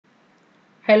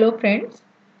Hello friends,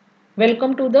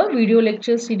 welcome to the video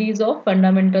lecture series of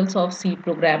Fundamentals of C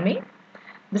Programming.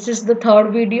 This is the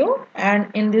third video, and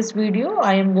in this video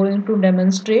I am going to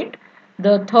demonstrate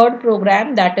the third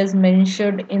program that is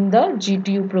mentioned in the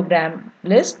GTU program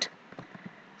list.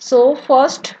 So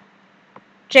first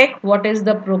check what is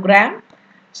the program.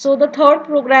 So the third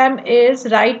program is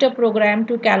write a program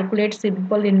to calculate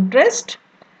simple interest,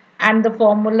 and the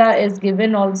formula is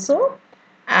given also,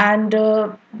 and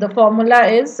the formula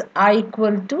is I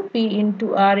equal to P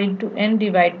into R into N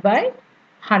divided by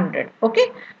 100. Okay,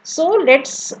 so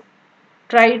let's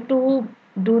try to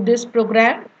do this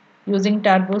program using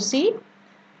Turbo C.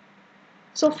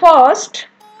 So first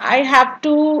I have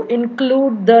to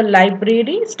include the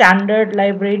library, standard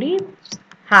library,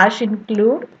 hash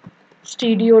include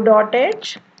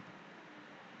stereo.h.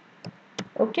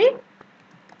 Okay,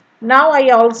 now I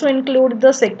also include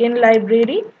the second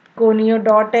library,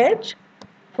 conio.h,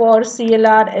 for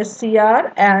CLR,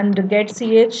 SCR and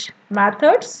getCH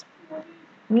methods.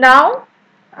 Now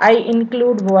I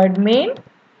include void main.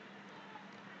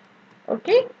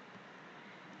 Okay.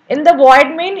 In the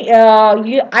void main,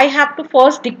 I have to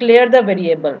first declare the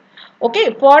variable.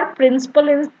 Okay. For principal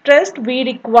interest, we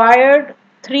required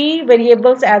three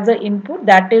variables as an input,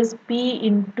 that is P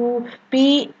into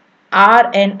P,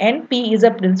 R and N. P is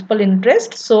a principal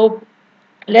interest. So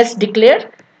let's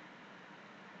declare.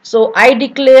 So I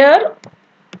declare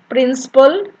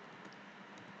principal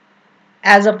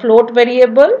as a float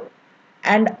variable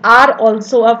and R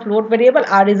also a float variable.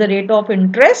 R is a rate of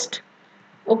interest.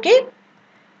 Okay.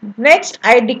 Next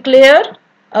I declare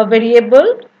a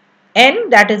variable N,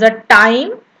 that is a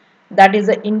time, that is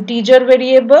an integer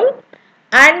variable,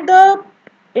 and the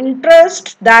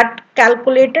interest that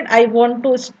calculated I want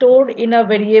to store in a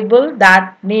variable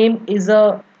that name is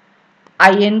a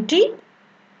int,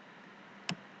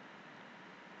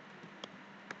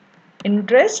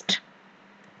 interest.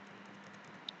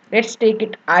 Let's take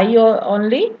it I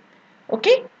only.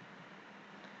 Okay.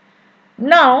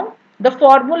 Now the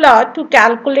formula to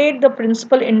calculate the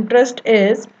principal interest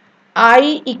is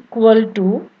I equal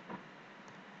to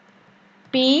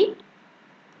P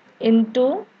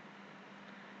into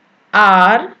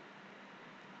R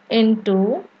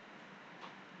into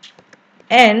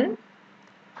N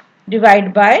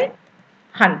divided by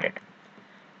 100.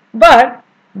 But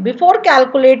before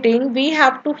calculating, we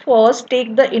have to first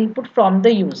take the input from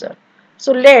the user.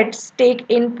 So let's take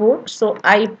input. So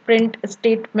I print a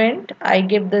statement. I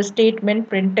give the statement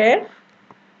printf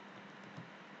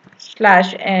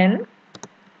 /n,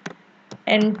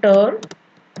 enter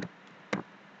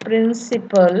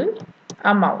principal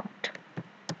amount.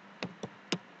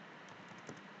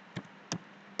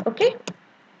 Okay.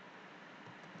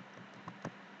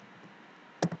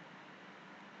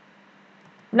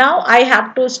 Now I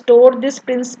have to store this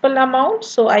principal amount.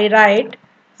 So I write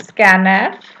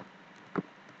scanf.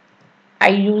 I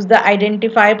use the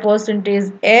identify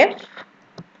 %f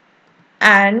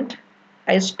and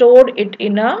I stored it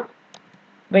in a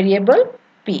variable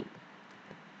P.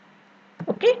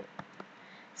 Okay.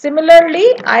 Similarly,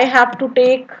 I have to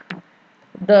take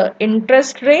the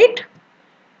interest rate.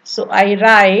 So I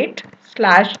write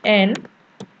 /n,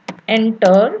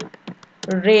 enter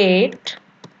rate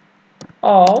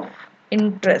of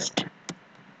interest.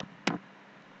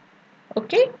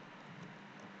 Okay.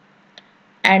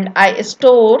 And I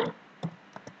store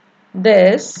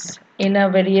this in a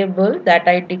variable that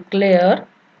I declare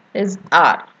is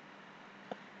R.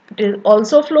 It is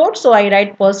also float, so I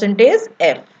write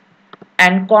 %f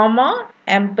and comma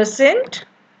ampersand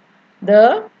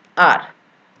the R.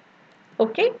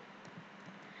 Okay.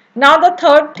 Now the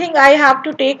third thing I have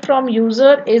to take from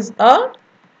user is a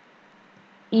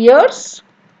years.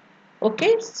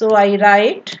 Okay, so I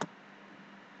write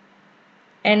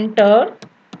enter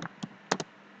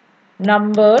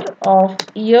number of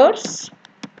years.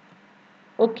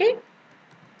 Okay,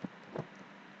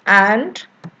 and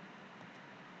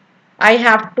I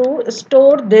have to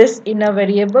store this in a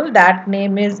variable that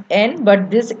name is n, but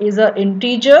this is an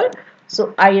integer,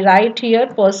 so I write here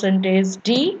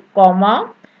 %d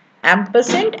comma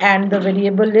ampersand and the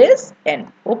variable is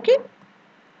n. Okay.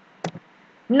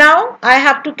 Now I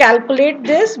have to calculate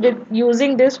this with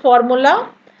using this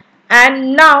formula,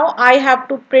 and now I have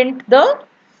to print the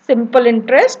simple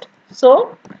interest.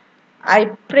 So I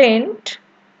print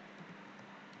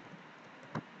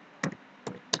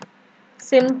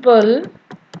simple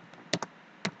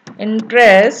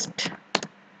interest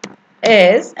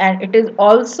is, and it is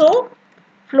also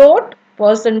float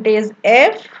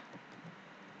 %f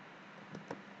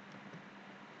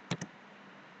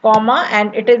comma,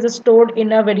 and it is stored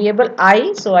in a variable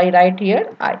I, so I write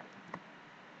here I.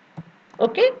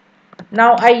 Okay.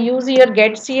 Now I use here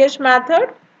getCH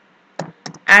method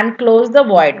and close the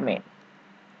void main.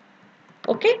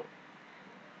 Okay.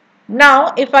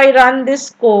 Now if I run this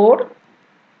code,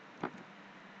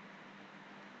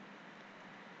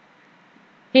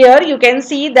 here you can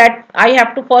see that I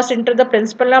have to first enter the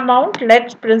principal amount.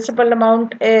 Let principal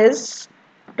amount is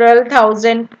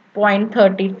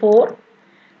 12,000.34.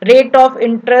 Rate of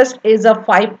interest is a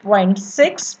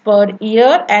 5.6 per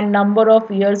year and number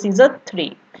of years is a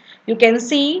 3. You can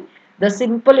see the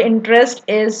simple interest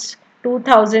is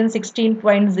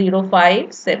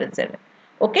 2016.0577.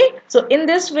 Okay, so in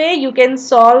this way you can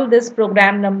solve this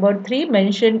program number 3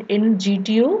 mentioned in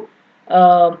GTU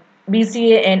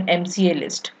BCA and MCA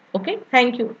list. Okay,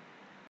 thank you.